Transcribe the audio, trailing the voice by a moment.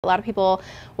A lot of people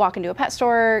walk into a pet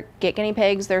store, get guinea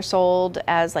pigs, they're sold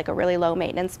as like a really low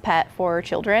maintenance pet for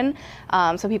children.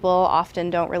 So people often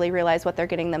don't really realize what they're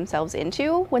getting themselves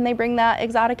into when they bring that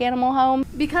exotic animal home.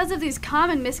 Because of these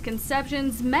common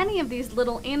misconceptions, many of these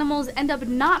little animals end up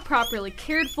not properly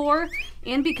cared for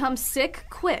and become sick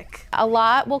quick. A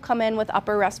lot will come in with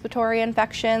upper respiratory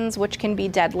infections, which can be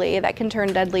deadly. That can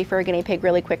turn deadly for a guinea pig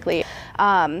really quickly.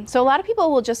 So a lot of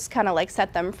people will just kind of like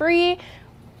set them free,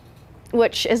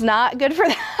 which is not good for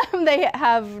them. They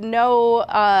have no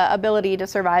ability to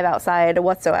survive outside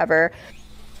whatsoever.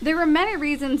 There are many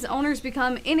reasons owners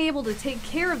become unable to take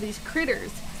care of these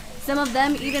critters. Some of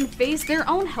them even face their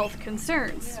own health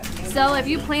concerns. So if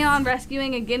you plan on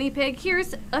rescuing a guinea pig,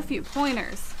 here's a few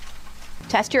pointers.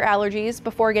 Test your allergies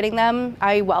before getting them.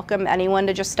 I welcome anyone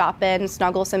to just stop in,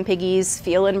 snuggle some piggies,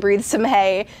 feel and breathe some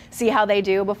hay, see how they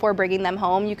do before bringing them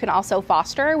home. You can also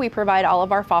foster. We provide all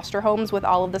of our foster homes with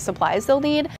all of the supplies they'll need.